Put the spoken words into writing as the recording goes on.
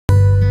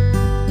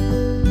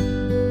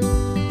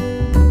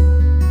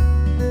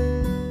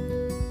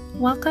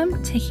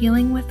Welcome to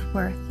Healing with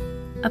Worth,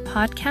 a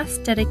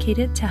podcast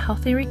dedicated to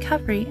healthy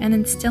recovery and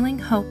instilling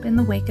hope in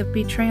the wake of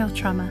betrayal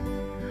trauma.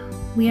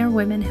 We are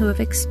women who have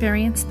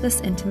experienced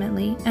this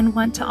intimately and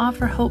want to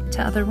offer hope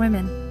to other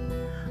women.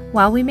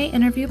 While we may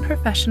interview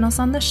professionals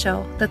on the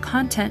show, the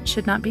content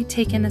should not be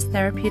taken as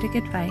therapeutic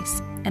advice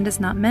and is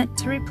not meant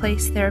to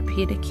replace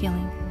therapeutic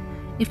healing.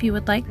 If you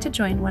would like to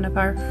join one of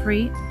our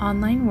free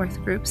online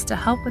Worth groups to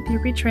help with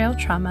your betrayal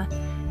trauma,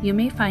 you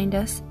may find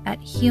us at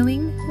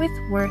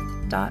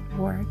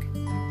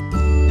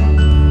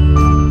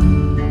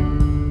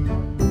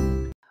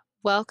healingwithworth.org.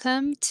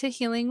 Welcome to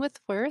Healing with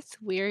Worth.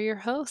 We are your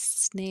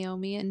hosts,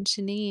 Naomi and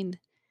Janine.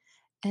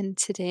 And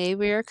today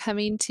we are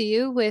coming to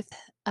you with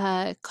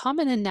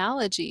common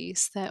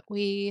analogies that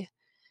we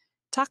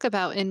talk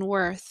about in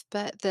Worth,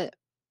 but that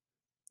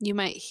you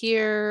might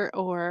hear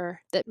or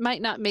that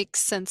might not make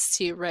sense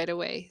to you right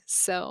away.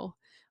 So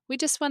we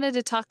just wanted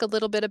to talk a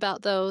little bit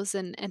about those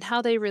and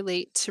how they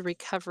relate to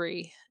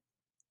recovery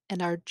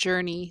and our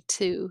journey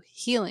to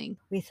healing.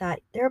 We thought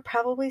there are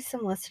probably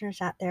some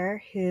listeners out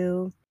there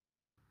who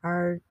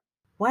are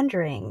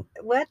wondering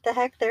what the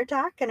heck they're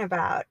talking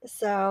about.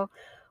 So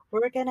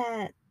we're going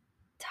to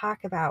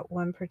talk about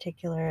one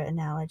particular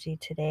analogy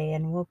today,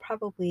 and we'll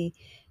probably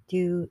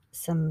do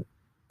some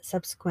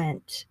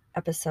subsequent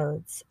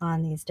episodes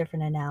on these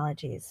different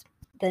analogies.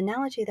 The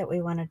analogy that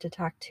we wanted to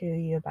talk to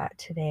you about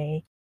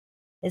today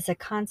is a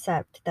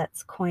concept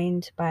that's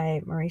coined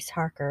by Maurice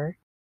Harker,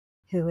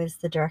 who is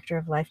the director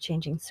of Life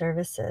Changing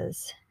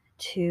Services,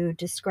 to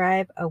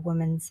describe a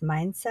woman's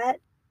mindset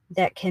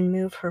that can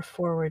move her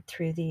forward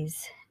through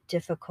these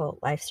difficult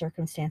life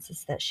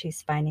circumstances that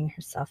she's finding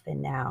herself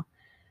in now,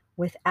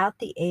 without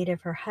the aid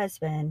of her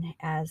husband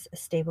as a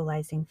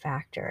stabilizing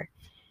factor.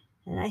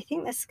 And I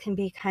think this can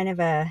be kind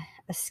of a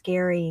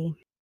scary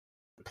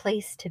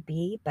place to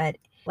be, but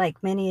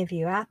like many of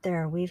you out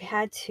there, we've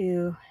had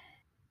to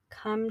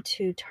come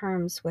to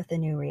terms with a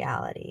new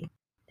reality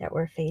that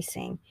we're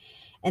facing.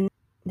 And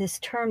this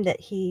term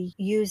that he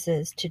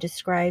uses to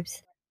describe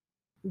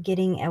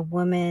getting a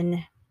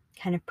woman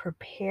kind of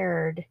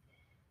prepared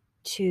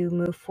to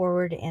move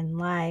forward in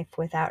life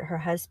without her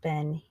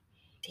husband,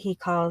 he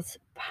calls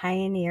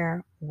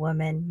pioneer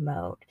woman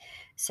mode.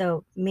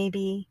 So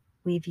maybe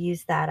we've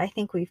used that. I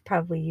think we've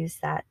probably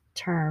used that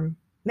term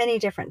many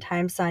different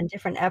times on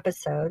different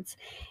episodes.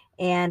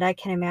 And I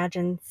can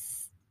imagine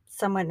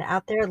someone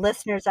out there,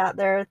 listeners out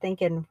there,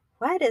 thinking,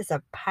 what is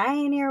a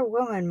pioneer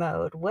woman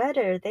mode? What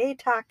are they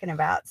talking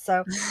about?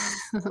 So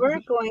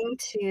we're going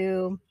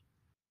to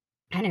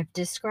kind of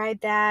describe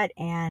that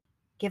and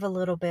give a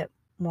little bit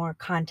more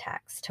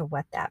context to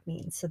what that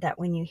means, so that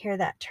when you hear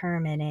that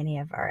term in any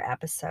of our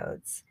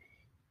episodes,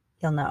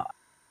 you'll know.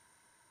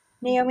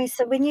 Naomi,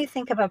 so when you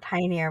think of a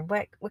pioneer,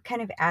 what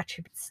kind of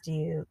attributes do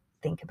you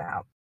think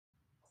about?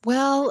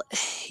 Well,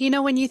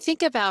 when you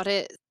think about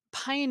it,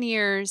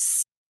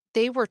 pioneers,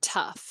 they were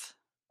tough.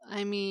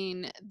 I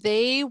mean,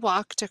 they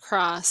walked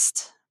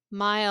across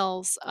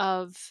miles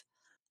of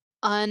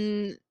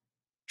untraversed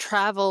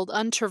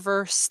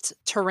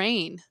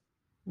terrain,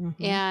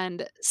 Mm-hmm.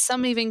 and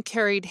some even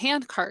carried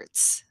hand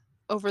carts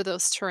over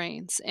those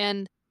terrains.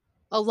 And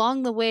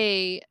along the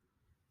way,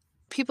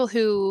 people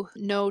who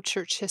know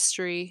church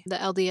history, the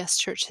LDS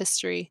church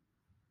history,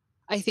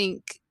 I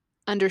think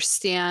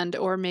understand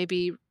or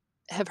maybe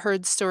have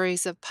heard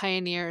stories of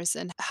pioneers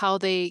and how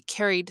they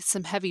carried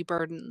some heavy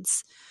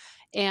burdens.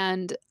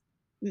 And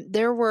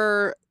there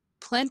were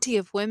plenty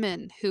of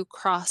women who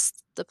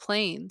crossed the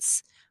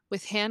plains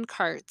with hand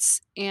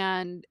carts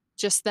and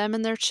just them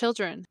and their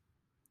children.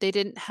 They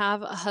didn't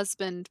have a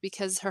husband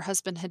because her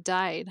husband had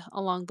died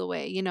along the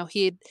way.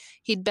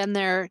 He'd been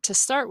there to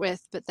start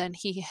with, but then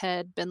he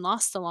had been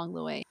lost along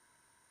the way.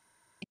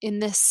 In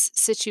this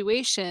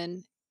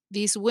situation,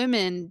 these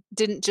women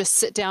didn't just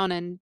sit down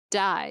and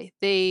die.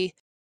 They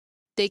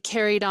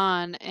carried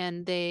on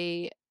and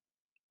they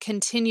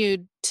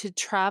continued to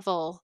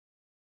travel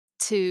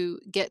to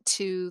get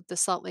to the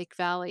Salt Lake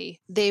Valley.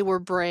 They were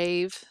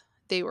brave,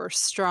 they were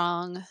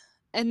strong,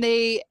 and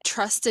they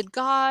trusted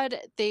God.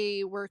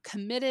 They were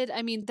committed.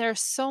 I mean, there are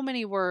so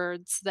many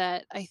words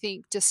that I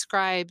think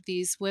describe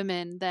these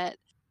women that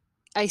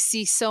I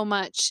see so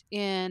much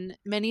in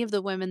many of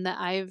the women that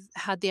I've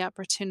had the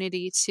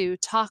opportunity to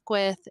talk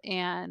with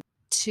and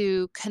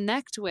to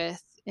connect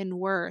with in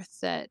Worth,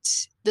 that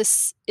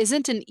this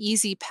isn't an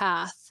easy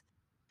path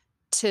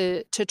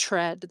to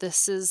tread.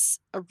 This is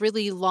a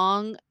really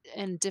long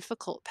and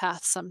difficult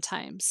path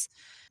sometimes.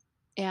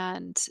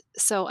 And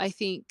so I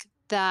think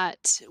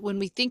that when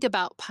we think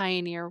about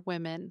pioneer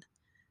women,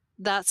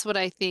 that's what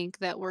I think,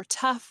 that we're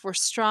tough, we're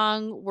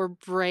strong, we're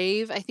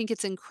brave. I think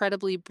it's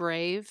incredibly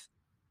brave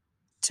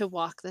to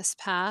walk this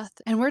path,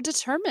 and we're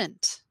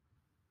determined,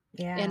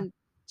 Yeah. and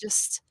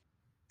just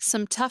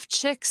some tough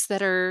chicks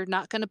that are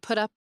not going to put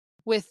up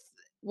with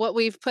what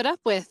we've put up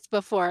with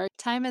before.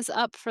 Time is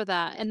up for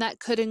that. And that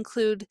could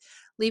include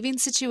leaving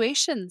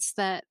situations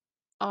that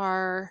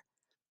are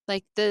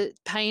like the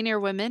pioneer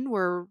women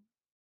were,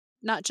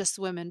 not just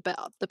women, but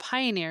the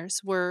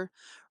pioneers were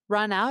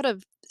run out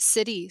of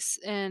cities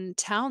and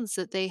towns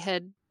that they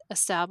had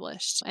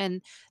established,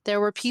 and there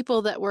were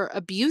people that were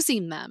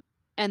abusing them,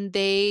 and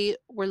they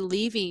were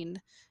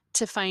leaving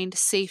to find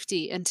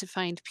safety and to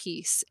find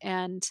peace,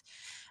 and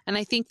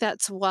I think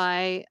that's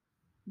why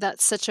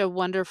that's such a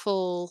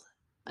wonderful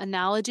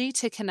analogy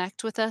to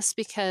connect with us,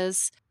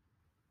 because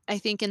I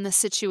think in the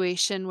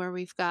situation where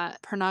we've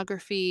got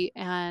pornography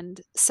and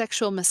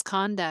sexual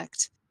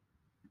misconduct,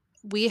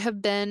 we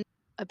have been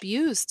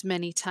abused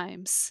many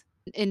times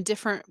in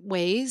different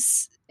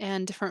ways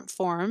and different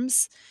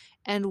forms,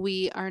 and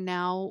we are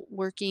now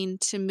working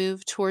to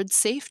move towards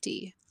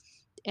safety.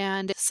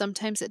 And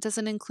sometimes it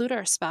doesn't include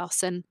our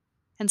spouse, and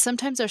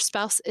sometimes our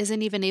spouse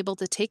isn't even able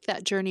to take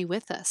that journey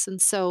with us.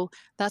 And so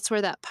that's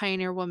where that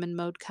pioneer woman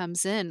mode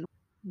comes in.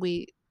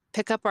 We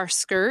pick up our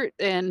skirt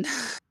and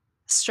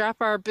strap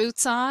our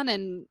boots on,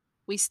 and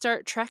we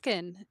start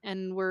trekking,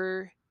 and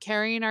we're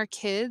carrying our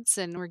kids,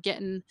 and we're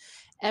getting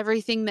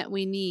everything that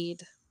we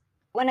need.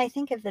 When I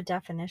think of the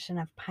definition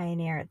of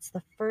pioneer, it's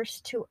the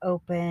first to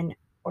open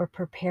or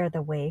prepare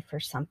the way for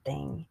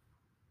something.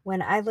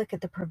 When I look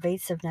at the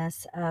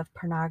pervasiveness of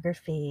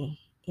pornography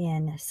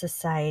in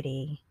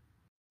society,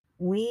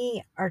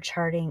 we are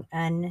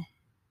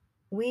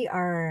we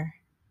are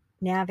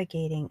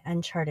navigating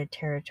uncharted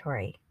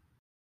territory.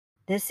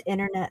 This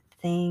internet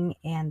thing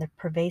and the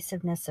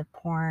pervasiveness of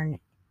porn,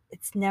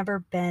 it's never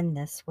been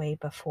this way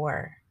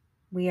before.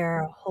 We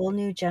are a whole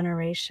new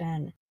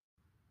generation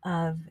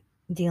of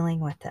dealing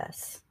with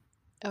this.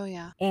 Oh,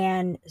 yeah.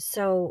 And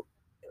so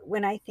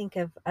when I think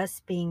of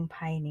us being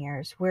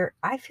pioneers,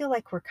 I feel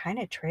like we're kind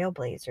of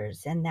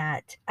trailblazers in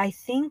that I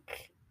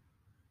think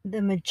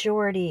the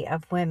majority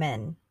of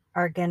women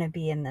are going to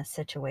be in this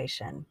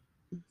situation,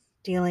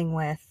 dealing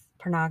with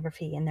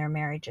pornography in their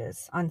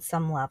marriages on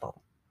some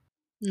level.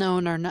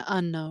 Known or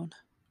unknown.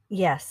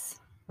 Yes,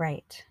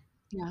 right.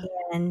 Yeah.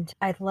 And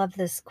I love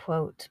this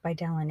quote by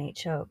Dallin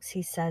H. Oaks.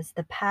 He says,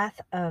 "The path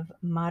of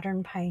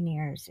modern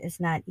pioneers is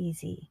not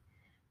easy.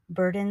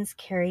 Burdens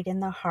carried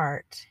in the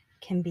heart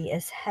can be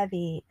as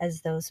heavy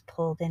as those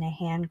pulled in a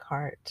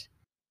handcart.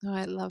 Oh,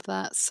 I love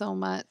that so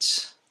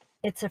much.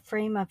 It's a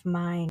frame of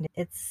mind.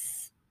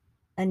 It's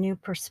a new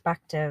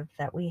perspective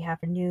that we have,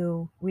 a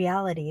new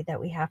reality that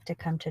we have to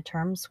come to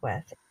terms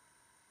with.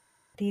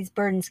 These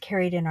burdens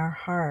carried in our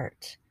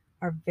heart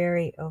are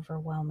very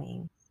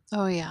overwhelming."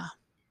 Oh, yeah.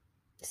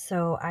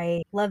 So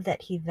I love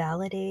that he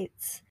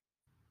validates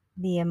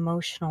the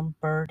emotional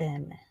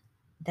burden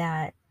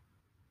that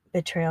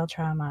betrayal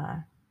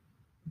trauma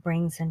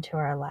brings into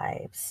our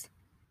lives.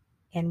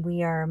 And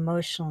we are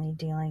emotionally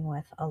dealing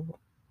with a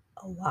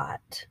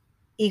lot,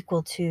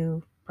 equal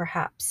to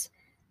perhaps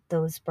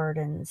those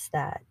burdens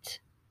that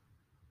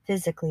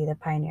physically the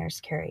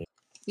pioneers carried.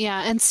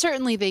 Yeah, and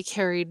certainly they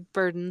carried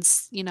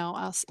burdens,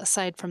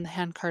 aside from the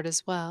handcart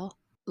as well,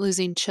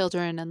 losing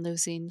children and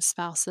losing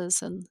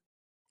spouses and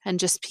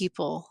just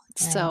people.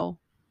 Right. So,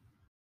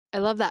 I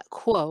love that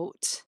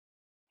quote,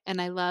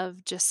 and I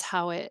love just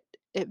how it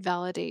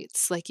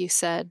validates, like you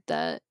said,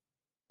 that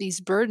these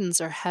burdens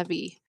are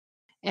heavy,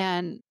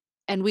 and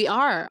and we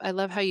are. I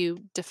love how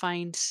you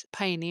defined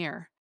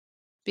pioneer,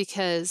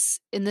 because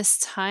in this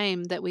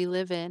time that we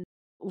live in,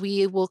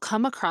 we will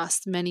come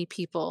across many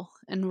people,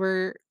 and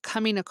we're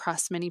coming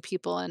across many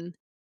people, and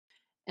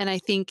I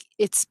think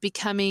it's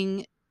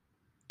becoming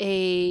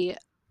a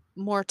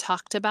more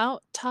talked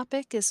about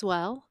topic as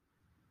well,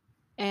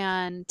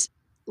 and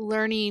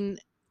learning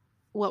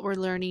what we're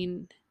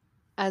learning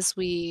as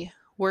we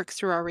work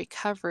through our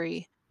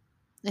recovery.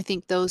 I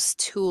think those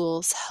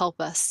tools help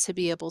us to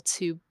be able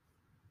to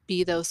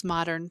be those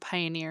modern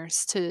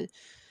pioneers, to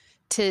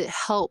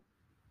help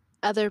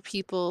other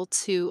people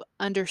to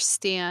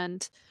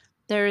understand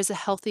there is a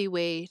healthy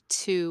way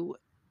to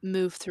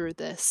move through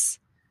this,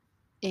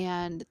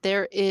 and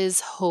there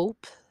is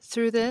hope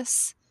through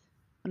this.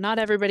 Not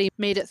everybody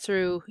made it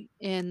through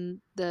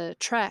in the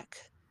trek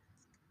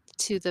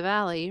to the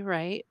valley,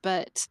 right?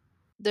 But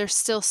there's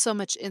still so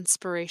much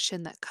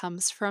inspiration that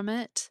comes from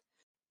it,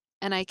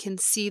 and I can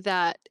see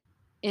that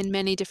in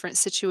many different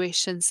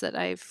situations that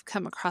I've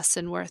come across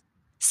in where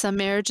some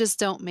marriages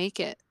don't make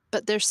it,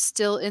 but there's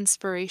still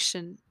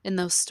inspiration in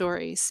those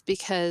stories,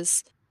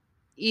 because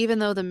even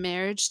though the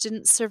marriage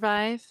didn't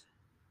survive,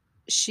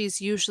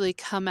 she's usually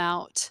come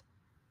out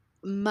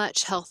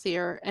much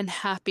healthier and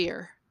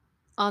happier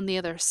on the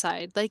other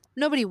side. Like,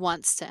 nobody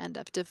wants to end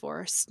up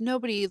divorced.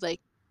 Nobody,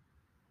 like,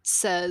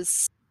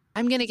 says,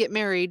 "I'm gonna get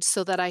married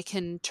so that I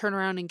can turn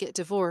around and get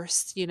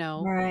divorced,"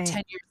 Right,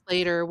 10 years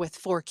later with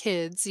 4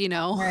 kids,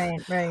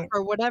 right, right.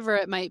 or whatever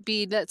it might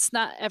be. That's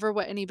not ever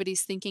what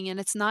anybody's thinking, and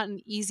it's not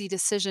an easy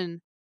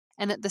decision,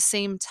 and at the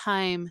same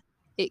time,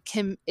 it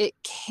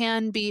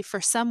can be for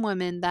some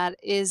women that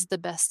is the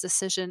best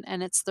decision,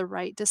 and it's the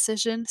right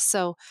decision.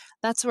 So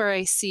that's where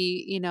I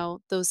see,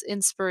 those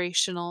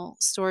inspirational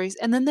stories,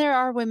 and then there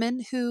are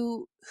women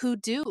who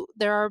do.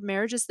 There are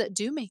marriages that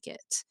do make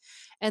it,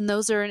 and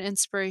those are an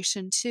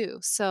inspiration too.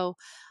 So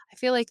I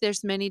feel like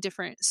there's many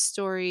different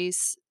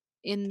stories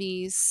in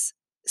these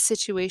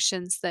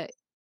situations that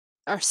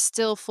are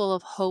still full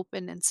of hope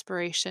and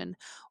inspiration,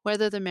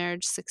 whether the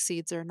marriage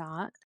succeeds or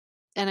not.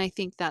 And I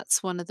think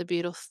that's one of the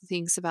beautiful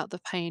things about the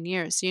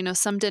pioneers. You know,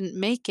 some didn't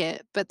make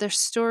it, but their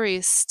story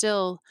is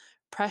still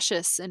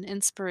precious and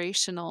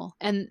inspirational.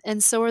 And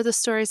so are the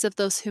stories of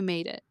those who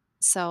made it.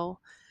 So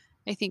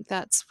I think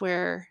that's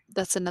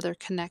another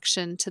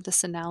connection to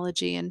this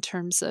analogy in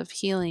terms of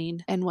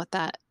healing and what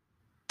that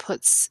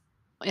puts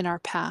in our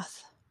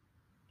path.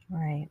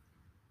 Right.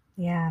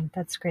 Yeah,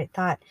 that's a great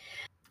thought.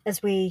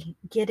 As we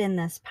get in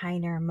this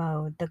pioneer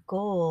mode, the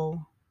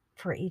goal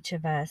for each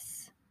of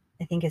us,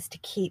 I think, is to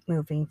keep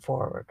moving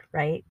forward,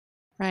 right?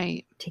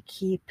 Right. To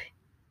keep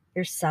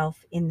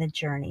yourself in the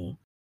journey.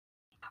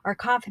 Our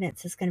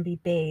confidence is going to be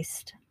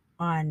based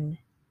on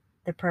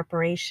the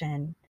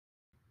preparation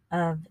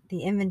of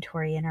the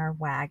inventory in our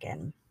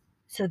wagon.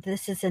 So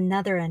this is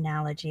another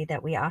analogy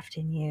that we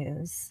often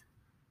use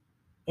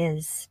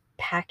is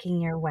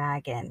packing your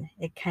wagon.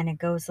 It kind of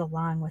goes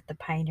along with the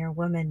pioneer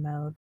woman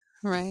mode.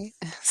 Right.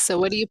 So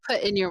what do you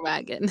put in your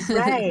wagon?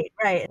 Right,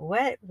 right.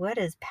 What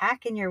does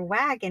packing your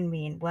wagon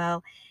mean?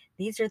 Well,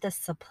 these are the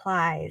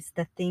supplies,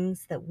 the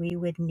things that we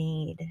would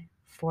need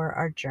for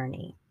our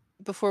journey.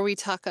 Before we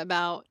talk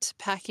about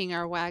packing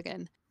our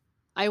wagon,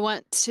 I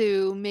want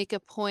to make a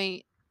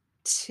point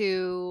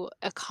to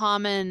a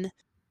common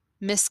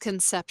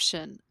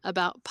misconception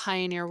about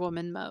pioneer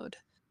woman mode.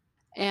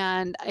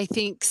 And I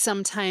think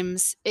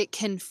sometimes it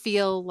can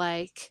feel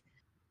like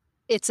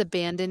it's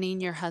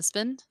abandoning your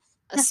husband,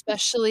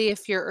 especially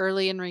if you're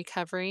early in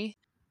recovery.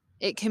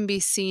 It can be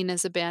seen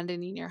as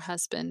abandoning your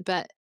husband,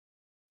 but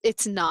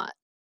it's not.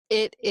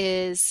 It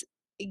is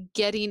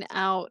getting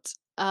out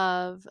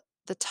of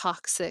the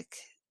toxic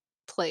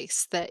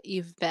place that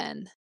you've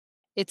been.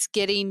 It's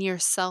getting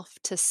yourself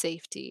to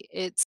safety.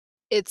 It's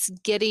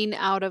getting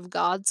out of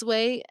God's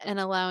way and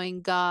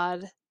allowing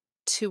God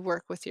to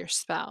work with your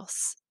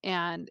spouse.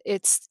 And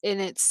it's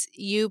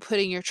you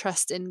putting your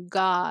trust in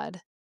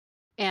God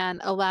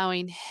and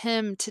allowing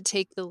him to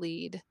take the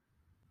lead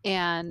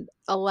and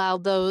allow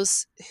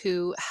those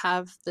who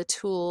have the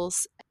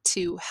tools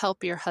to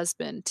help your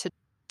husband to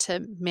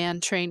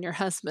man train your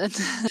husband,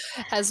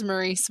 as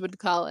Maurice would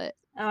call it.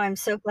 Oh, I'm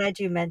so glad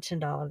you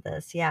mentioned all of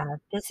this. Yeah,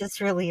 this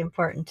is really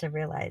important to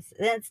realize.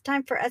 And it's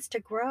time for us to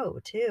grow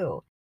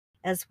too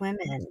as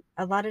women.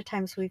 A lot of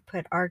times we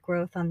put our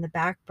growth on the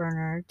back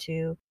burner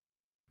to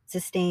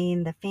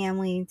sustain the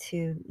family,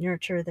 to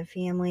nurture the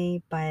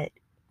family, but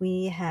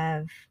we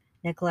have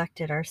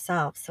neglected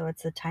ourselves. So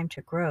it's a time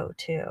to grow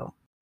too,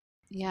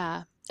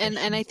 Yeah. for And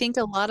sure. I think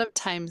a lot of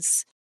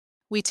times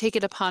we take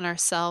it upon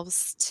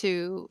ourselves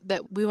to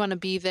that we wanna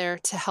be there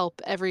to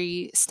help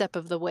every step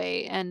of the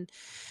way, and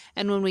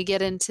when we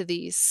get into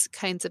these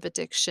kinds of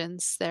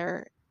addictions,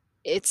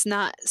 it's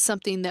not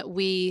something that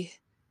we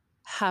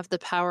have the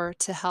power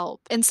to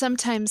help, and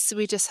sometimes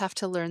we just have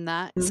to learn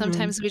that. Mhm.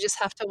 Sometimes we just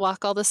have to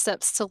walk all the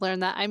steps to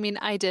learn that. I mean,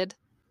 I did.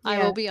 I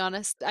Yeah. will be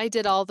honest, I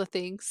did all the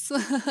things.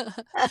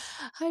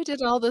 I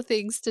did all the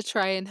things to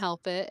try and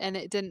help it, and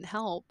it didn't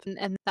help,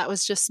 and that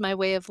was just my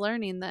way of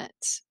learning that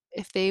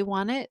if they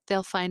want it,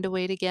 they'll find a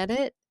way to get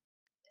it,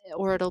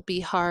 or it'll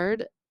be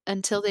hard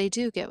until they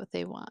do get what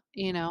they want,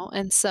 you know?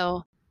 And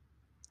so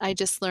I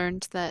just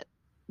learned that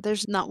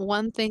there's not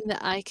one thing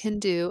that I can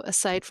do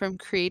aside from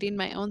creating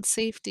my own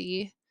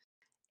safety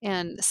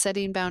and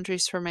setting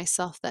boundaries for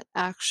myself that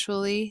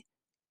actually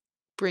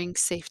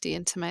brings safety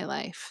into my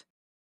life.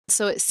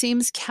 So it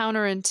seems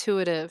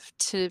counterintuitive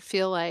to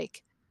feel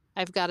like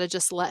I've gotta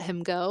just let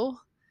him go.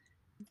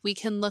 We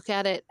can look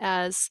at it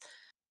as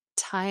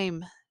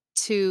time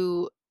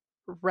to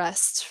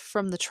rest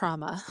from the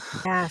trauma.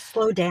 Yeah,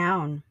 slow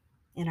down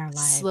in our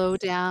Slow lives.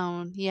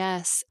 down,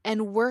 yes,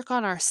 and work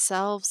on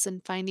ourselves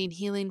and finding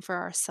healing for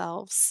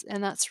ourselves,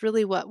 and that's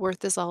really what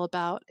worth is all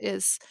about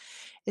is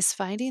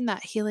finding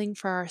that healing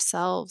for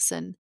ourselves,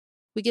 and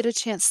we get a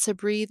chance to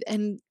breathe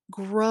and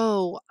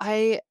grow.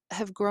 I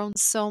have grown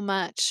so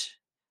much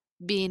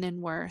being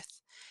in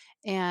Worth,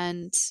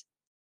 and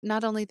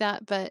not only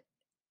that, but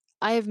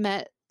I have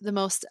met the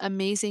most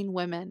amazing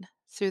women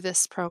through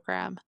this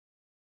program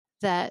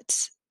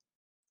that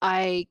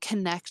I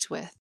connect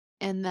with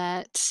and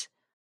that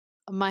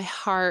my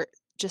heart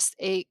just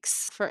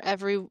aches for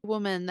every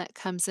woman that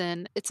comes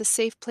in. It's a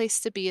safe place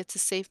to be, it's a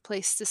safe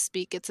place to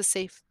speak, it's a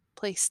safe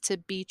place to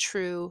be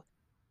true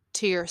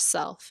to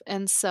yourself.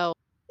 And so,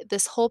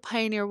 this whole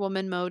pioneer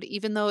woman mode,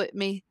 even though it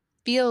may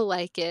feel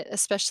like it,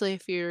 especially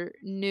if you're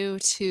new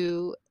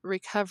to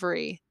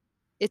recovery,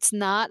 it's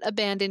not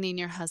abandoning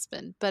your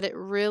husband, but it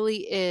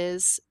really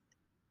is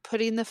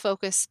putting the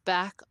focus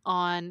back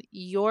on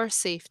your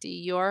safety,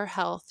 your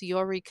health,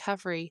 your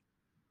recovery,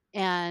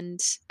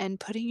 and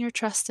putting your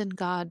trust in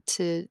God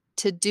to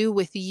do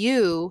with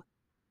you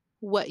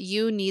what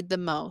you need the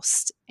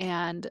most,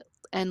 and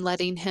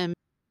letting him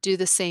do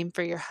the same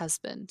for your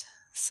husband.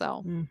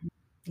 So, Mhm.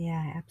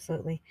 Yeah,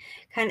 absolutely.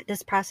 Kinda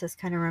this process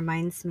kinda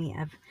reminds me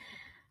of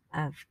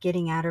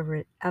getting out of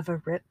a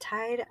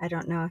riptide. I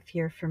don't know if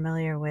you're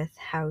familiar with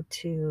how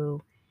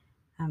to,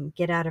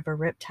 get out of a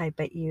riptide,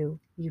 but you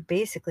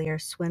basically are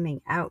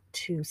swimming out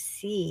to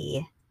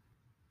sea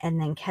and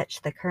then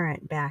catch the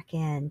current back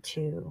in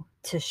to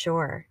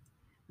shore.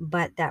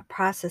 But that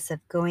process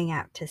of going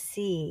out to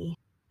sea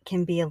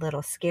can be a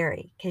little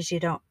scary because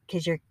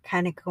you're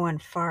kind of going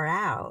far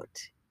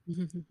out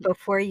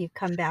before you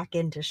come back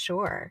into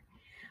shore.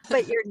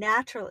 But your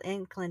natural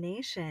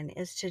inclination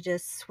is to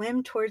just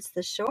swim towards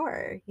the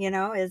shore,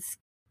 as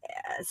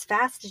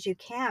fast as you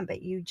can,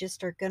 but you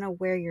just are gonna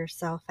wear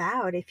yourself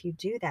out if you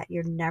do that.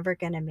 You're never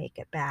gonna make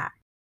it back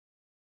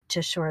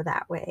to shore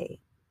that way.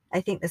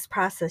 I think this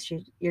process,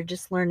 you're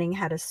just learning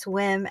how to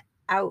swim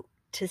out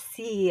to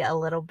sea a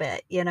little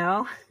bit,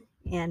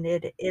 And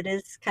it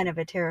is kind of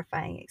a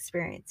terrifying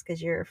experience because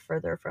 'cause you're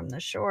further from the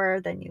shore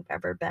than you've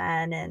ever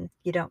been, and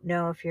you don't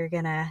know if you're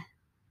gonna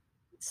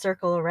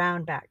circle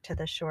around back to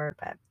the shore,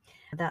 but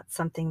that's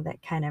something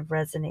that kind of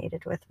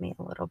resonated with me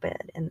a little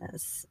bit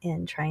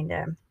in trying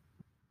to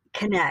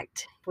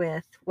connect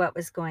with what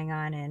was going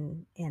on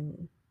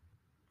in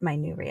my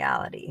new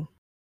reality.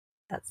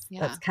 That's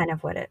Yeah. kind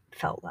of what it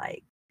felt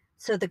like.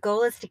 So the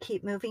goal is to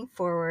keep moving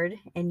forward,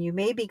 and you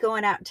may be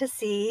going out to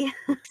sea,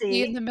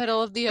 Be in see, the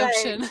middle of the right?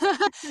 ocean.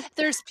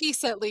 There's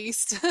peace at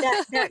least.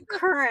 That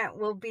current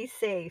will be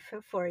safe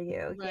for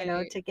you,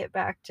 Right. to get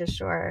back to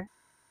shore.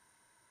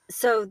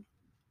 So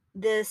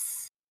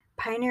this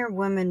Pioneer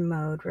Woman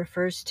mode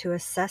refers to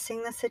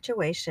assessing the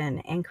situation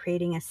and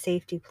creating a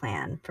safety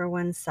plan for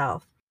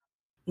oneself,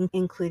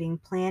 including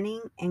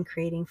planning and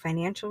creating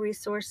financial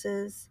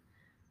resources,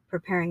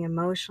 preparing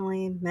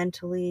emotionally,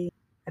 mentally,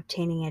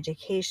 obtaining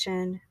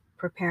education,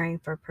 preparing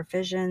for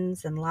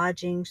provisions and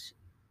lodging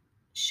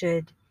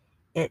should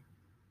it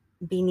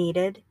be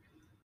needed,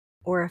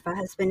 or if a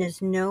husband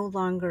is no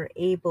longer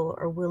able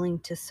or willing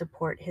to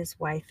support his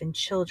wife and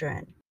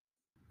children.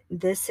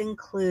 This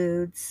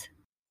includes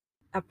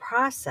a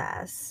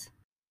process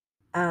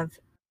of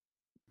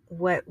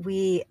what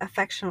we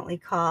affectionately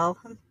call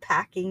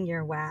packing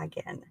your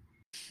wagon,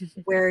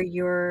 where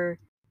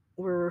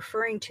we're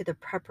referring to the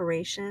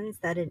preparations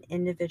that an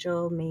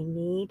individual may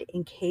need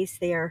in case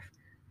they are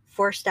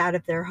forced out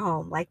of their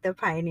home, like the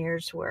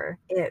pioneers were.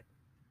 It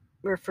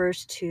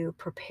refers to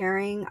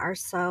preparing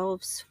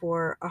ourselves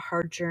for a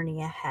hard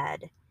journey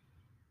ahead,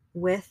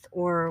 with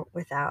or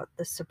without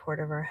the support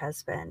of our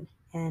husband.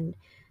 And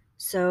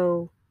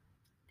so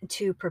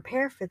to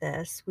prepare for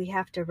this, we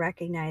have to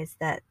recognize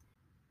that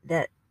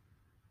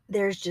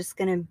there's just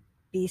going to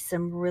be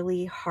some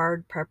really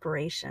hard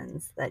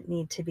preparations that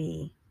need to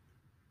be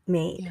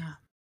made. Yeah.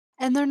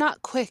 And they're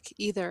not quick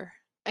either.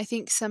 I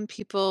think some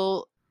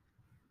people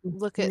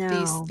look at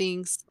these No,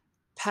 things,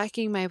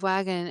 packing my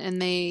wagon,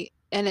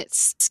 and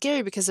it's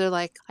scary because they're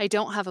like, "I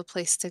don't have a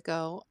place to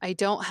go. I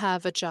don't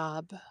have a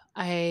job.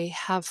 I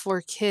have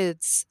 4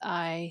 kids.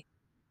 I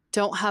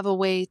don't have a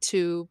way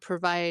to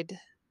provide,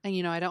 I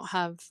don't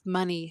have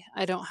money.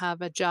 I don't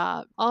have a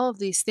job." All of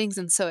these things,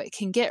 and so it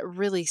can get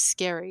really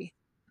scary.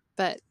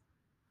 But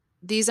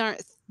these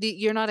aren't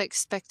you're not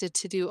expected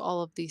to do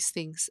all of these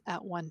things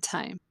at one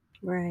time.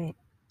 right,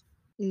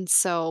 And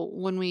so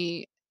when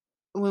we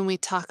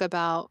talk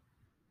about,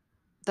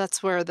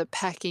 that's where the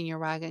packing your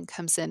wagon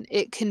comes in.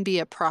 It can be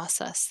a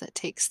process that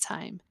takes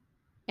time.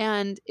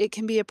 And it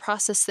can be a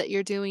process that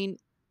you're doing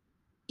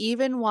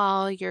even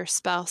while your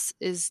spouse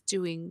is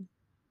doing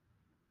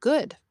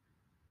good.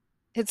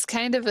 It's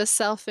kind of a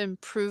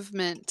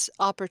self-improvement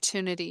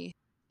opportunity.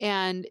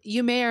 And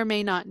you may or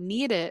may not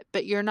need it,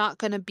 but you're not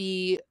going to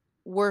be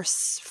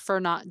worse for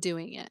not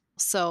doing it.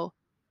 So,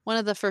 one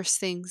of the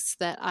first things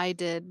that I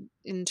did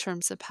in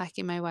terms of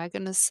packing my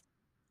wagon is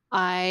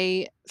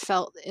I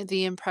felt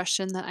the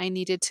impression that I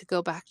needed to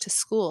go back to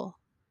school.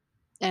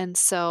 And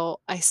so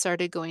I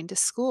started going to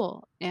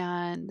school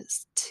and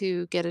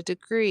to get a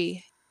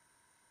degree.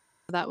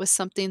 That was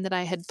something that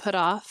I had put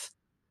off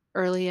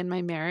early in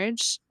my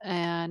marriage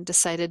and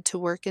decided to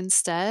work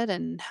instead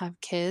and have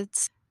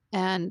kids.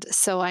 And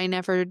so I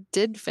never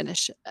did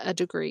finish a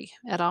degree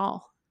at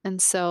all.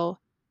 And so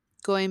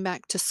going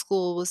back to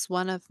school was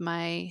one of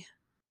the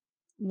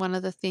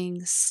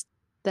things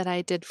that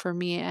I did for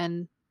me,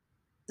 and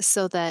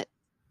so that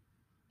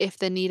if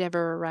the need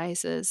ever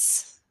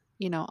arises,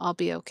 I'll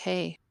be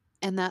okay.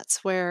 And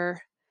that's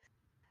where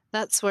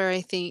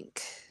I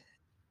think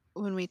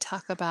when we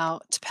talk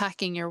about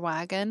packing your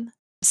wagon,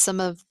 some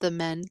of the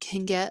men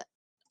can get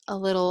a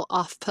little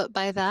off put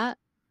by that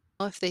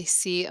if they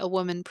see a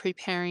woman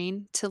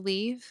preparing to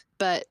leave.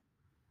 But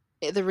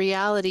the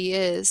reality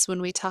is,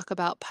 when we talk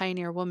about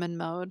pioneer woman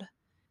mode,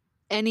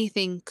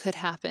 anything could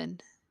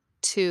happen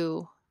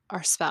to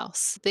our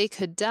spouse. They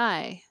could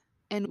die,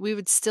 and we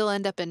would still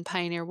end up in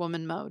pioneer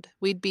woman mode.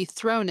 We'd be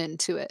thrown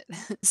into it.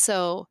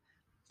 So,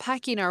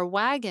 packing our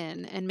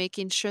wagon and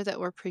making sure that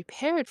we're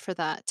prepared for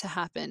that to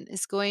happen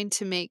is going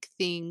to make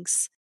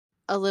things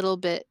a little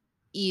bit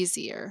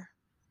easier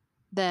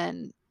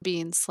than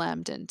being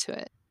slammed into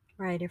it.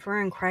 right. If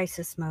we're in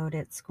crisis mode,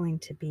 it's going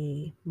to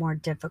be more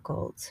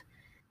difficult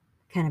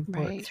kind of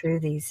work Right. through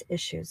these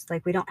issues.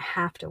 Like we don't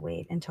have to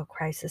wait until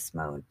crisis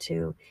mode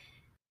to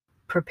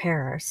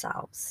prepare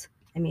ourselves.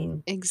 I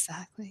mean,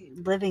 Exactly.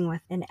 living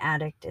with an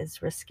addict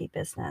is risky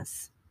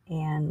business, Mm.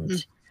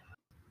 and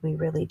we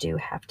really do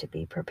have to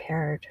be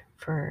prepared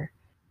for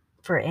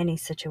any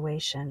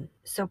situation.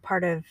 So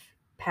part of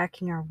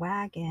packing our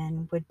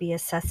wagon would be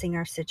assessing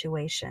our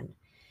situation,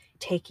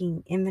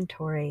 taking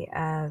inventory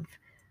of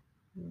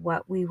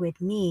what we would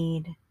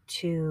need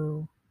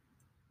to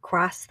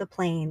cross the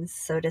plains,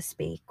 so to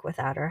speak,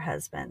 without our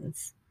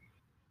husbands.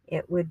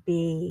 It would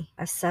be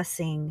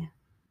assessing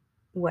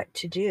what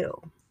to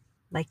do.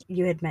 Like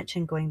you had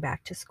mentioned going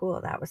back to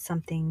school, that was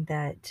something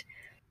that,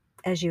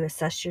 as you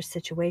assessed your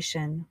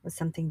situation, was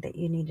something that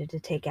you needed to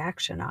take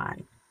action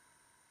on.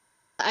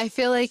 I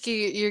feel like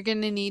you're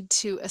gonna need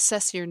to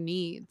assess your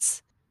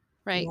needs,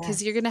 right?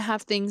 Because you're Yes. gonna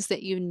have things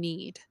that you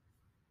need,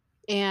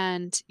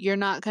 and you're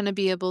not gonna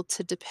be able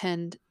to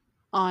depend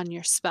on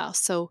your spouse.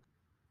 So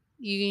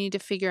you need to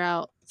figure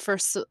out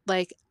first,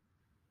 like,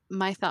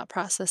 my thought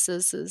process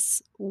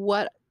is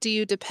what do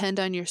you depend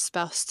on your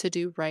spouse to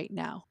do right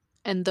now?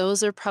 And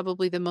those are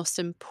probably the most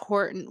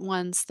important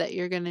ones that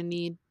you're gonna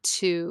need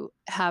to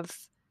have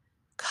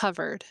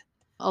covered.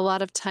 A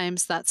lot of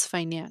times that's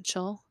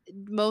financial.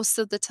 Most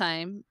of the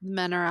time,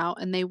 men are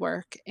out and they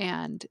work,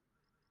 and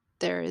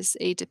there is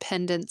a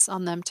dependence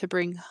on them to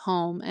bring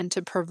home and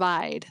to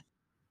provide.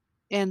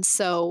 And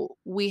so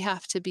we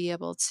have to be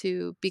able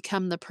to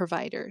become the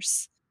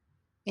providers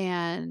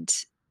and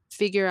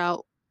figure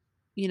out,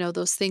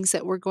 those things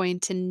that we're going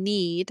to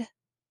need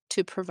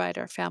to provide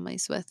our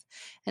families with.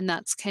 And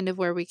that's kind of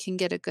where we can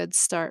get a good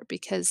start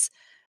because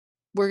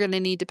we're going to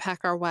need to pack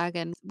our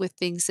wagon with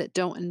things that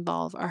don't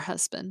involve our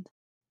husband.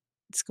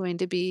 It's going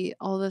to be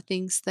all the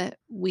things that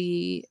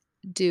we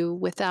do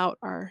without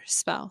our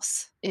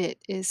spouse. It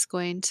is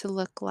going to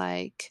look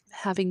like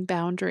having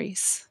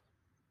boundaries,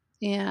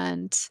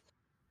 and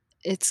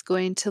it's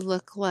going to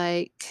look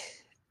like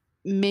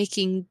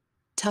making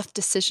tough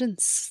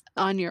decisions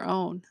on your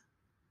own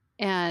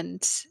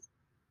and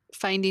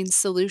finding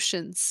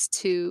solutions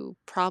to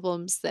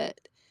problems that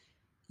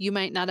you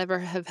might not ever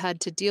have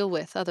had to deal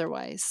with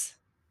otherwise.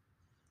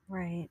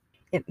 Right.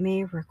 It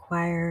may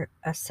require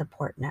a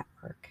support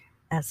network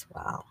as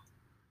well.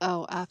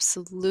 Oh,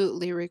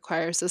 absolutely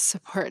requires a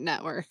support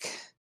network.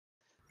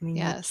 I mean,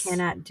 you Yes.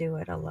 cannot do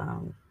it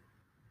alone.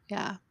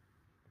 Yeah.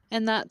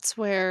 And that's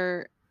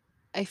where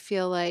I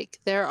feel like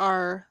there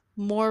are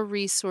more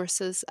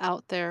resources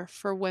out there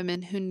for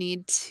women who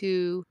need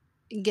to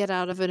get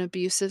out of an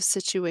abusive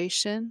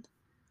situation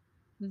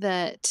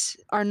that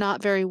are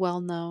not very well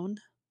known.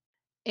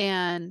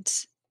 And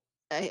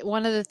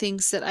one of the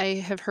things that I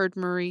have heard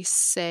Maurice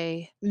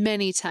say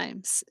many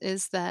times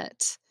is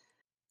that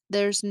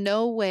there's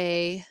no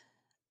way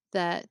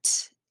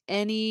that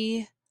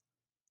any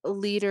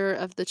leader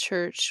of the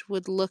church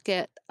would look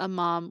at a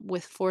mom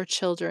with 4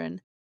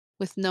 children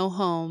with no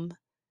home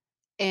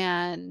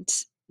and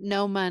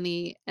no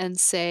money and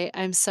say,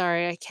 "I'm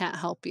sorry, I can't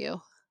help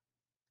you."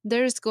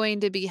 There's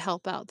going to be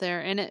help out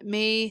there, and it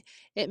may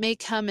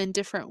come in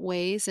different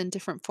ways and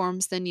different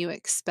forms than you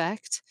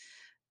expect,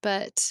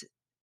 but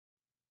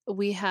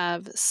we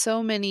have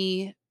so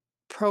many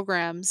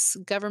programs,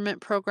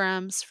 government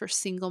programs for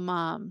single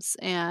moms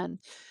and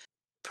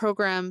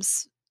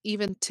programs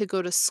even to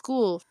go to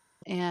school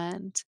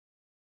and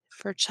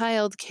for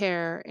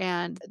childcare,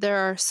 and there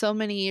are so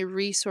many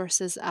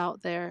resources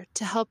out there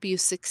to help you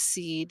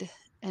succeed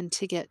and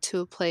to get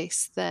to a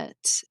place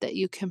that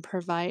you can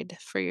provide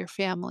for your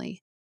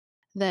family.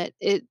 That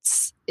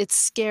it's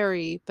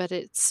scary, but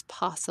it's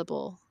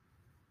possible.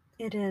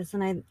 It is,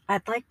 and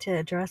I'd like to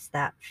address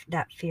that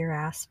fear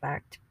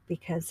aspect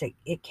because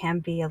it can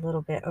be a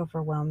little bit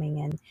overwhelming,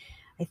 and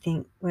I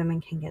think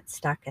women can get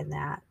stuck in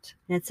that.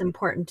 And it's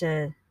important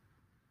to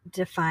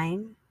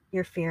define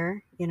your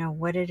fear,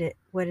 what it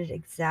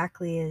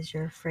exactly is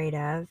you're afraid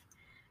of,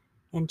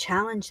 and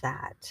challenge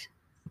that.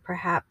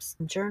 Perhaps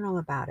journal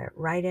about it,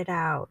 write it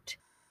out.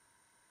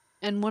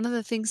 And one of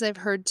the things I've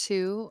heard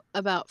too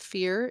about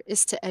fear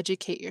is to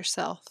educate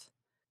yourself,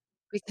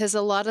 because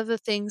a lot of the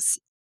things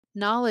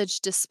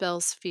knowledge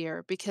dispels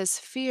fear, because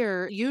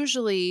fear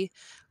usually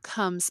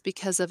comes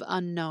because of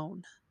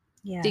unknown.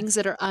 Things Yes.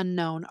 that are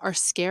unknown are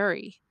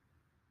scary.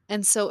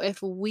 And so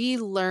if we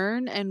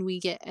learn and we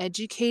get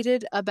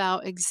educated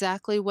about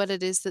exactly what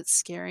it is that's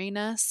scaring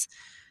us,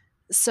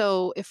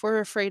 so if we're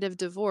afraid of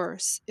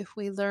divorce, if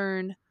we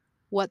learn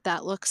what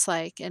that looks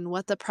like and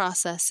what the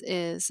process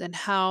is and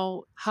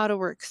how to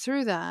work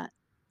through that,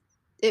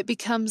 it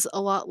becomes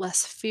a lot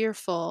less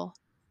fearful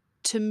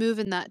to move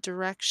in that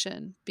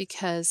direction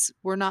because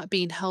we're not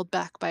being held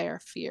back by our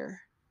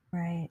fear. And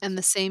Right.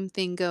 the same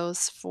thing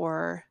goes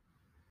for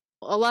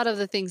a lot of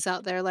the things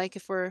out there, like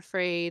if we're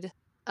afraid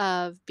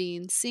of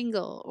being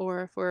single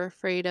or if we're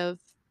afraid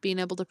of being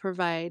able to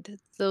provide,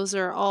 those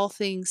are all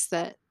things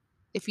that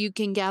if you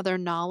can gather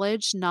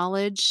knowledge,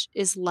 knowledge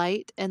is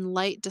light, and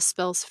light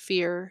dispels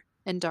fear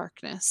and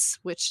darkness,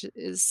 which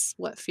is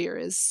what fear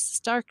is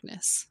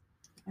darkness.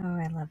 Oh,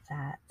 I love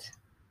that.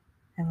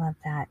 I love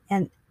that.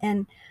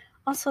 And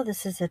also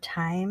this is a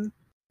time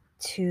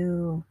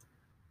to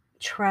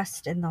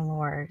trust in the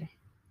Lord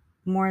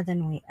more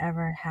than we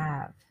ever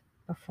have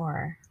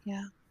before.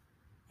 Yeah.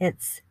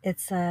 It's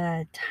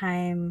a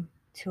time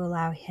to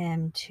allow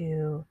him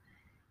to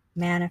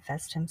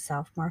manifest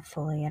himself more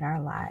fully in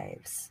our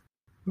lives.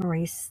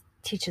 Maurice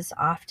teaches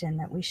often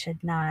that we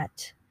should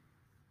not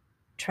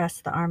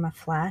trust the arm of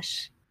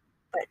flesh,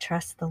 but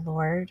trust the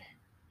Lord,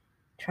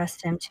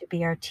 trust him to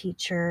be our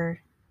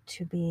teacher,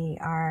 to be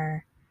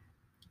our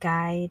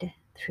guide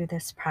through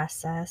this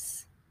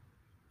process.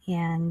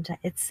 And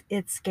it's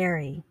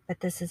scary, but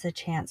this is a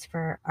chance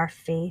for our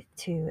faith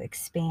to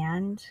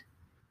expand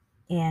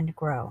and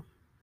grow.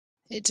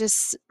 It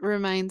just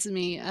reminds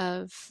me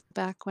of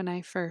back when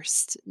I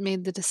first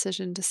made the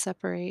decision to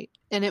separate,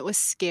 and it was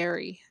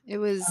scary.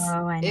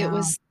 Oh, I It know.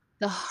 was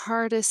the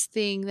hardest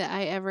thing that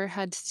I ever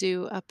had to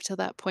do up to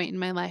that point in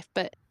my life,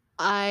 but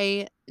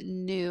I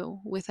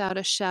knew without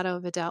a shadow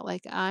of a doubt,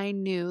 like, I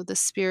knew the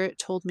Spirit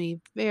told me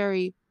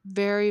very,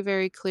 very,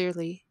 very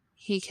clearly,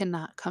 "He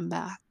cannot come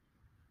back."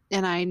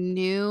 And I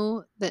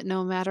knew that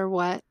no matter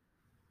what,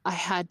 I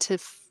had to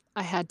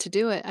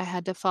do it. I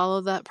had to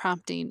follow that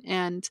prompting,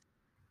 and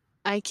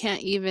I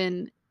can't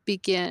even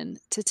begin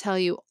to tell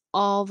you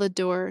all the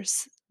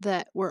doors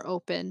that were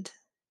opened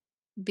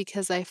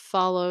because I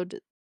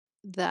followed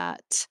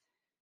that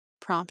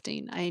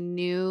prompting. I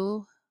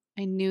knew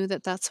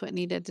that that's what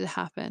needed to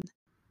happen,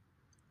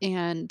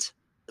 and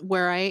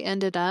where I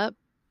ended up,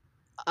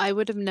 I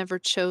would have never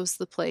chose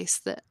the place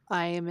that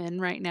I am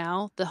in right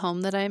now, the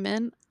home that I'm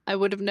in. I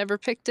would have never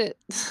picked it.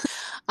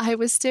 I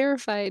was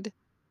terrified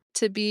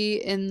to be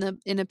in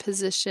a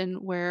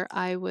position where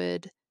I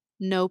would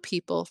know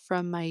people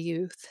from my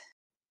youth.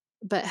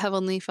 But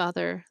Heavenly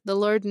Father, the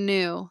Lord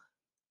knew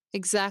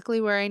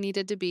exactly where I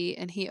needed to be,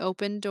 and He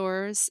opened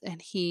doors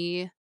and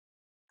He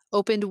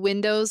opened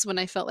windows when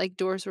I felt like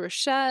doors were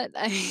shut.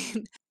 I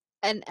mean,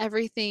 and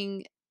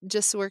everything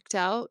just worked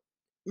out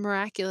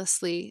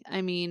miraculously.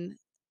 I mean,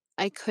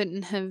 I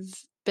couldn't have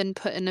been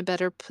put in a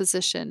better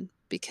position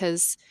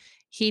because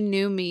He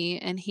knew me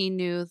and He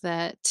knew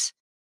that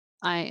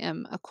I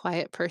am a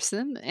quiet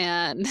person,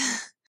 and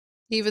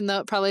even though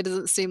it probably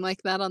doesn't seem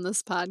like that on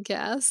this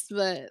podcast,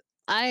 but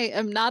I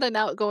am not an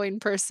outgoing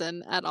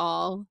person at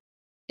all.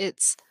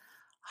 It's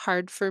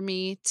hard for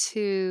me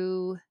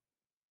to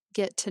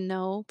get to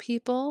know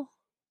people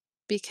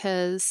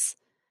because,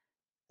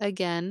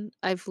 again,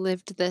 I've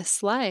lived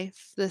this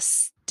life,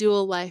 this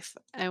dual life,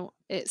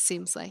 it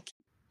seems like.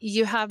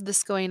 You have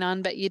this going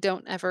on, but you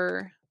don't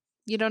ever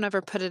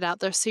put it out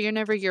there, so you're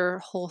never your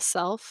whole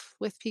self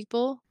with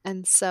people,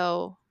 and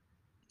so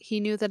he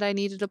knew that I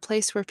needed a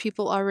place where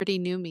people already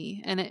knew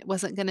me, and it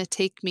wasn't gonna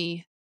take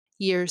me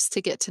years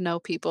to get to know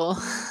people.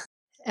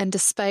 And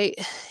despite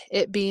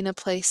it being a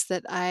place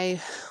that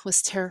I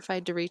was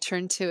terrified to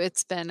return to,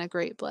 it's been a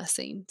great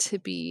blessing to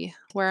be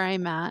where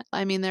I'm at.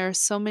 I mean, there are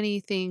so many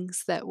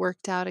things that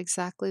worked out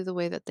exactly the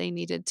way that they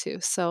needed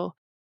to. So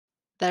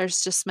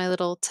there's just my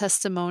little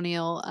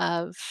testimonial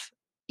of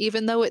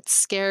even though it's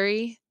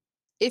scary,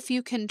 if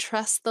you can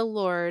trust the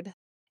Lord,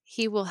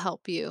 He will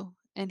help you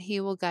and He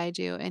will guide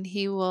you and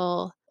He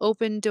will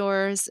open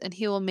doors and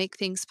He will make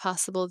things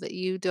possible that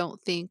you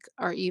don't think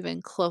are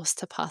even close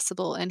to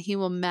possible. And He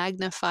will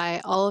magnify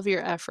all of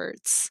your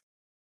efforts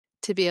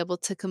to be able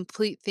to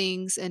complete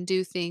things and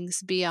do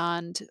things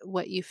beyond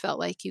what you felt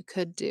like you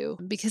could do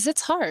because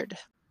it's hard.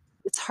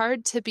 It's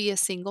hard to be a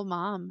single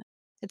mom.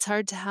 It's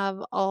hard to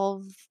have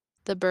all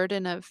the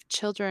burden of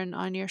children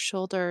on your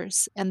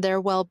shoulders and their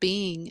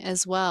well-being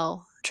as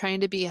well, trying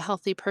to be a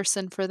healthy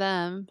person for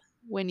them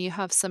when you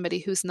have somebody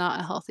who's not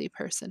a healthy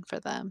person for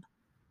them.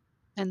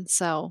 And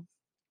so,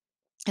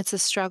 it's a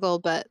struggle,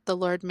 but the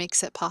Lord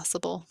makes it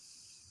possible.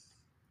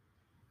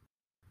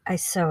 I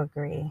so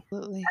agree.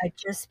 Absolutely. I've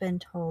just been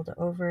told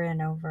over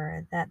and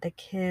over that the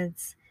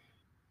kids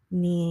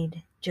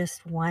need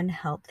just one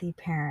healthy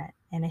parent,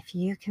 and if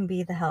you can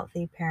be the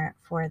healthy parent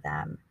for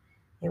them,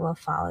 they will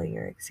follow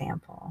your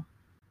example.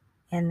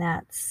 And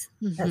that's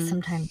Mhm.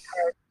 sometimes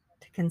hard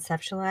to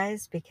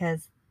conceptualize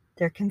because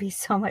there can be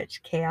so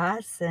much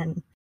chaos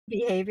and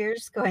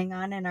behaviors going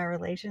on in our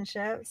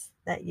relationships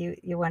that you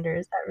wonder,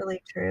 "Is that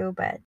really true?"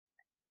 But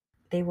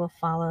they will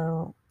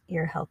follow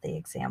your healthy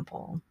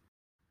example.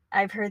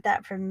 I've heard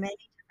that from many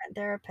different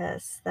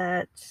therapists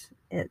that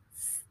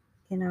it's,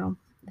 you know,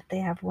 if they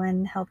have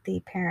one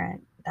healthy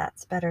parent,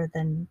 that's better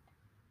than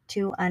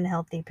 2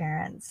 unhealthy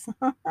parents.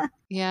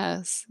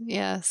 Yes,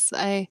 yes.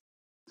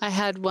 I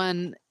had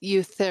one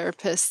youth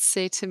therapist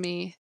say to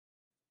me,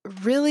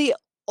 "Really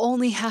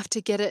only have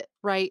to get it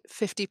right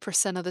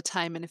 50% of the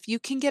time, and if you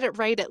can get it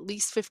right at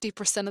least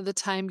 50% of the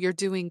time, you're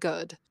doing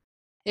good.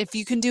 If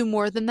you can do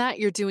more than that,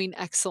 you're doing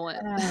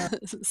excellent." Uh,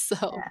 So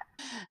yeah.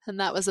 and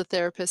that was a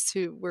therapist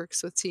who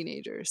works with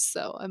teenagers,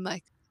 so I'm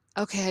like,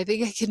 "Okay, I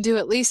think I can do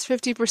at least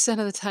 50%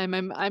 of the time.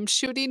 I'm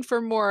shooting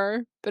for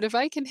more, but if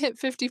I can hit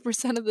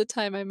 50% of the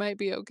time, I might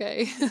be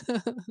okay."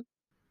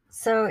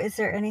 So is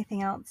there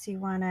anything else you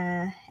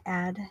wanna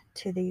add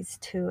to these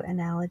 2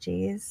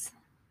 analogies?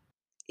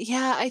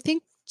 Yeah, I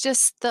think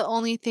just the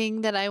only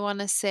thing that I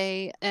wanna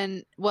say,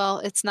 and well,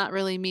 it's not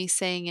really me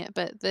saying it,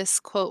 but this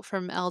quote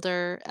from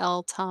Elder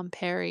L. Tom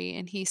Perry,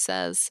 and he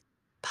says,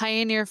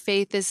 "Pioneer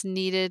faith is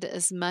needed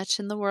as much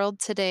in the world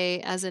today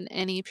as in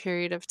any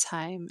period of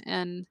time."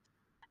 And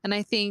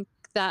I think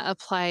that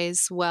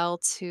applies well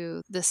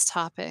to this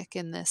topic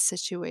in this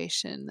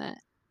situation, that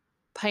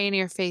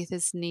pioneer faith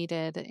is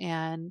needed,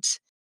 and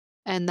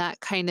that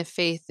kind of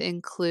faith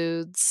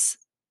includes,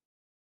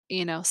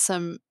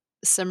 some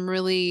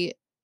really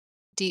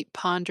deep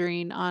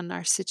pondering on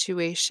our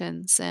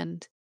situations,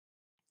 and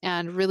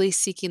really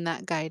seeking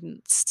that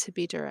guidance to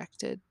be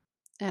directed.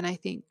 And I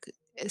think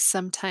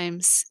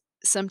sometimes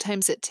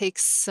it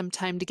takes some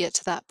time to get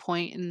to that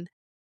point,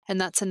 and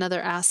that's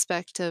another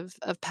aspect of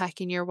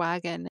packing your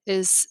wagon,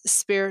 is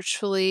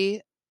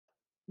spiritually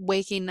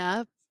waking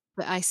up.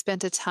 But I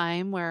spent a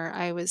time where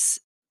I was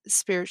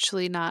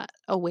spiritually not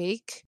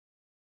awake,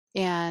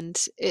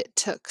 and it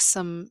took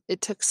some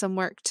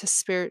work to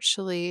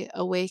spiritually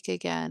awake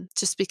again,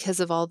 just because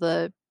of all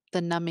the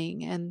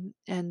numbing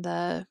and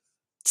the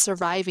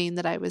surviving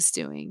that I was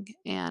doing.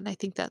 And I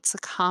think that's a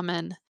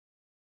common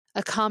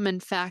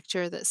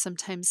factor, that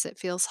sometimes it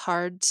feels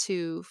hard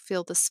to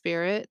feel the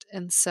spirit.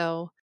 And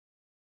so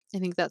I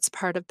think that's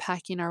part of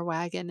packing our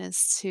wagon,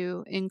 is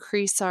to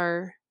increase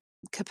our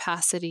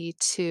capacity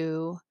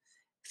to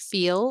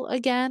feel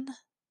again,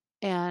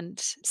 and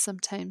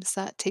sometimes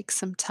that takes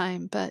some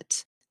time.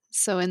 But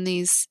so in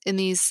these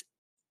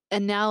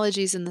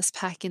analogies in this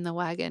packing the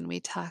wagon, we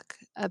talk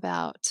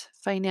about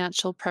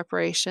financial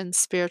preparation,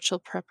 spiritual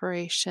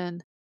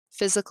preparation,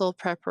 physical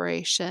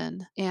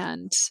preparation,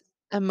 and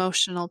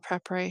emotional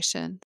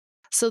preparation.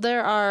 So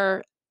there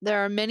are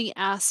many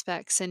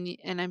aspects, and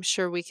I'm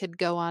sure we could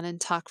go on and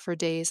talk for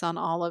days on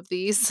all of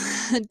these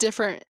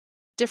different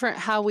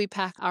how we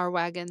pack our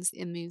wagons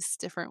in these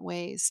different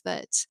ways.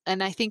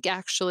 And I think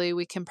actually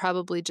we can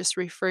probably just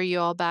refer you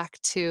all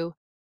back to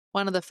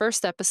one of the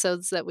first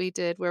episodes that we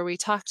did, where we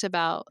talked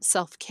about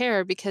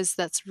self-care, because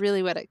that's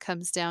really what it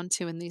comes down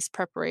to in these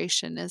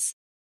preparation, is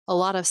a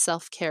lot of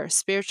self-care,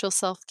 spiritual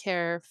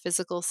self-care,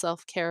 physical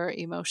self-care,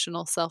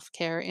 emotional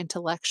self-care,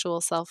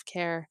 intellectual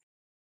self-care.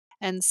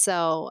 And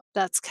so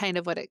that's kind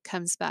of what it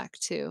comes back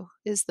to,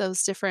 is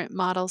those different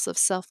models of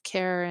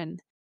self-care,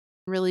 and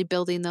really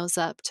building those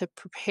up to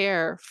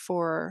prepare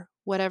for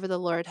whatever the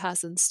Lord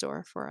has in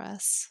store for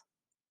us.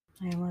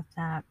 I love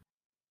that.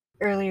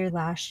 Earlier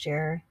last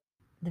year,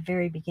 the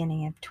very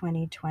beginning of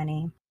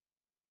 2020,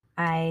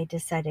 I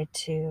decided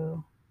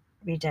to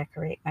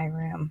redecorate my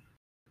room.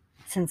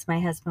 Since my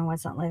husband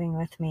wasn't living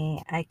with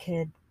me, I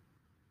could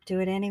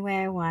do it any way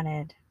I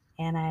wanted.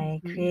 And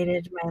I Mhm.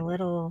 created my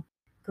little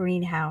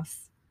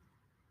greenhouse.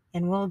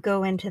 And we'll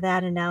go into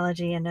that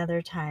analogy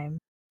another time.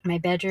 My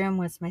bedroom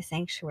was my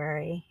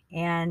sanctuary.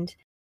 And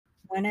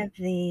one of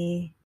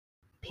the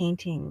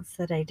paintings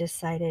that I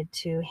decided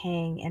to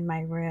hang in my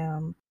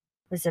room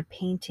was a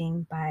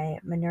painting by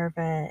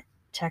Minerva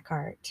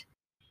Techart.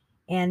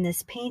 And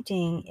this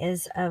painting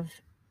is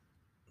of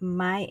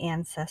my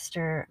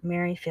ancestor,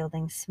 Mary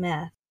Fielding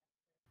Smith,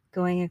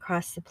 going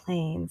across the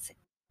plains.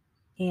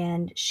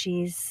 And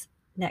she's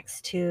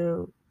next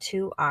to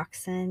two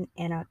oxen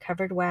and a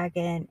covered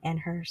wagon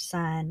and her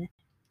son,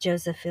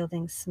 Joseph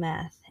Fielding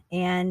Smith.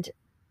 And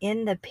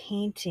in the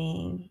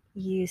painting,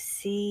 you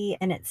see,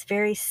 and it's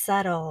very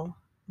subtle,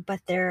 but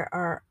there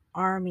are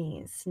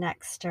armies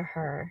next to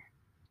her,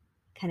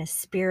 kind of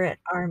spirit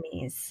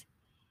armies.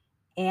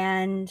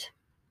 And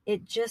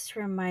it just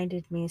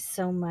reminded me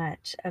so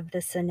much of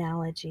this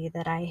analogy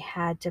that I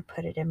had to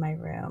put it in my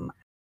room.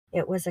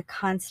 It was a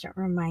constant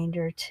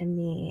reminder to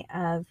me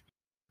of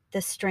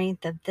the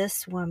strength of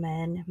this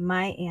woman,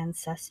 my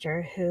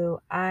ancestor, who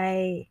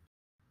I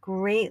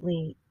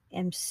greatly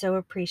am so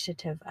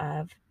appreciative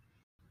of.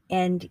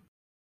 And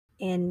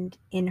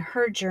in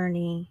her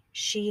journey,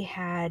 she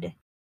had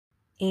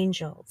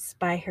angels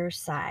by her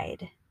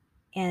side.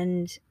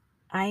 And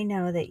I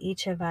know that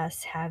each of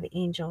us have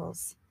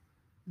angels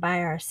by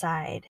our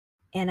side.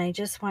 And I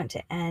just want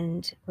to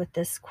end with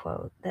this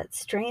quote, that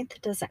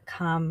strength doesn't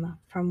come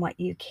from what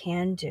you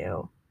can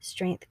do.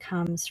 Strength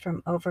comes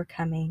from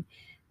overcoming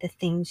the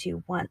things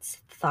you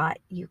once thought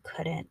you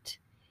couldn't.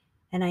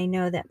 And I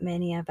know that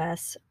many of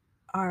us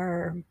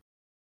are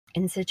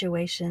in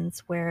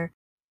situations where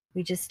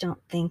we just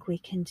don't think we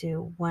can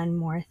do one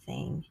more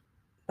thing.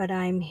 But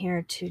I'm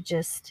here to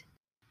just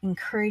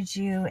encourage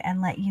you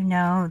and let you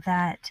know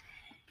that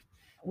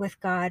with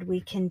God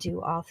we can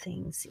do all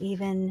things,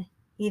 even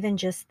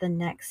just the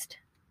next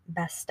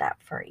best step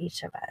for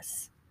each of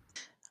us.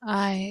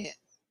 I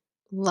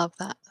love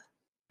that.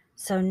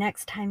 So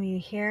next time you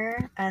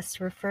hear us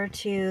refer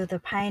to the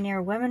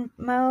Pioneer Women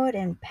mode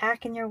and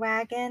packing your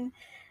wagon,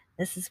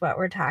 this is what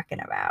we're talking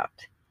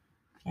about.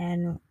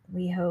 And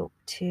we hope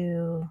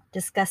to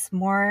discuss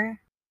more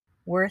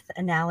worth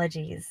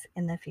analogies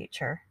in the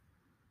future.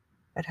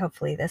 But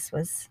hopefully this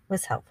was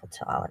helpful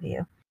to all of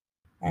you.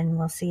 And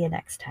we'll see you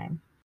next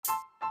time.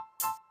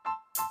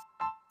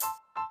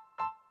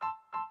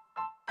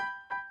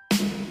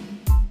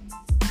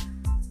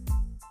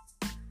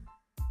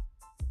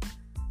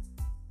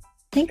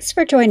 Thanks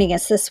for joining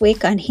us this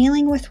week on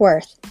Healing with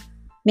Worth.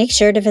 Make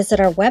sure to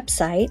visit our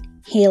website,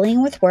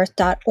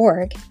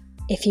 healingwithworth.org,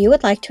 if you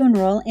would like to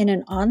enroll in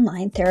an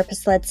online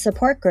therapist-led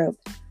support group.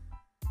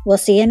 We'll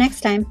see you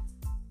next time.